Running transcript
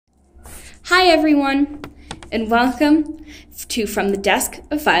Hi everyone, and welcome to From the Desk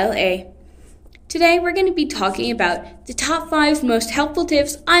of File A. Today we're going to be talking about the top 5 most helpful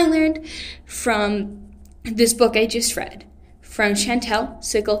tips I learned from this book I just read, from Chantel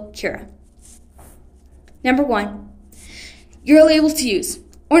Swickel-Cura. Number 1, you're able to use,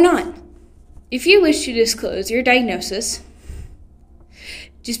 or not. If you wish to disclose your diagnosis,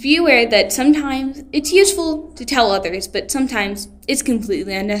 just be aware that sometimes it's useful to tell others, but sometimes it's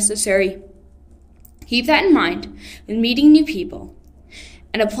completely unnecessary. Keep that in mind when meeting new people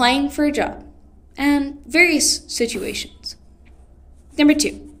and applying for a job and various situations. Number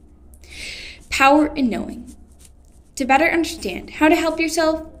 2, power in knowing. To better understand how to help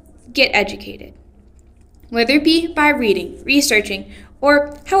yourself, get educated. Whether it be by reading, researching,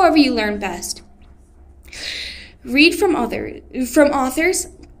 or however you learn best. Read from authors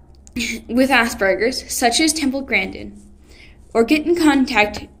with Asperger's, such as Temple Grandin, or get in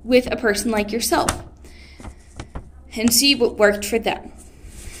contact with a person like yourself and see what worked for them.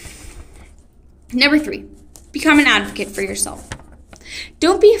 Number 3, become an advocate for yourself.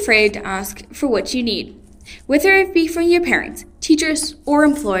 Don't be afraid to ask for what you need, whether it be from your parents, teachers, or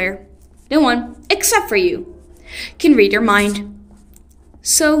employer. No one, except for you, can read your mind.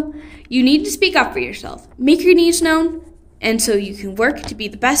 So, you need to speak up for yourself, make your needs known, and so you can work to be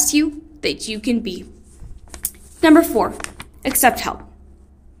the best you that you can be. Number 4, accept help.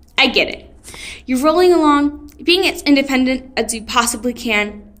 I get it. You're rolling along, being as independent as you possibly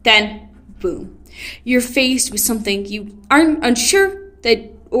can, then boom. You're faced with something you aren't unsure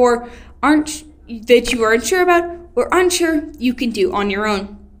that you are unsure about or unsure you can do on your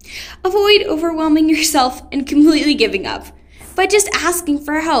own. Avoid overwhelming yourself and completely giving up by just asking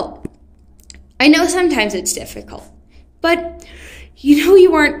for help. I know sometimes it's difficult, but you know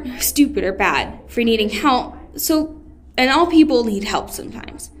you aren't stupid or bad for needing help, and all people need help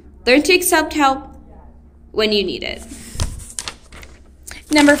sometimes. Learn to accept help when you need it.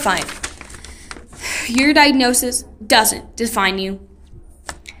 Number 5, your diagnosis doesn't define you.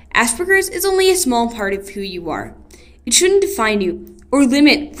 Asperger's is only a small part of who you are. It shouldn't define you or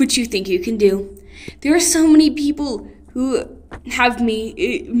limit what you think you can do. There are so many people who have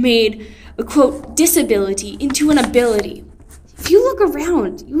made a, quote, disability into an ability. If you look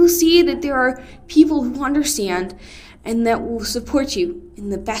around, you will see that there are people who understand and that will support you in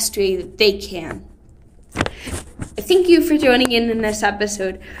the best way that they can. Thank you for joining in this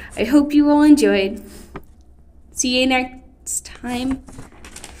episode. I hope you all enjoyed. See you next time.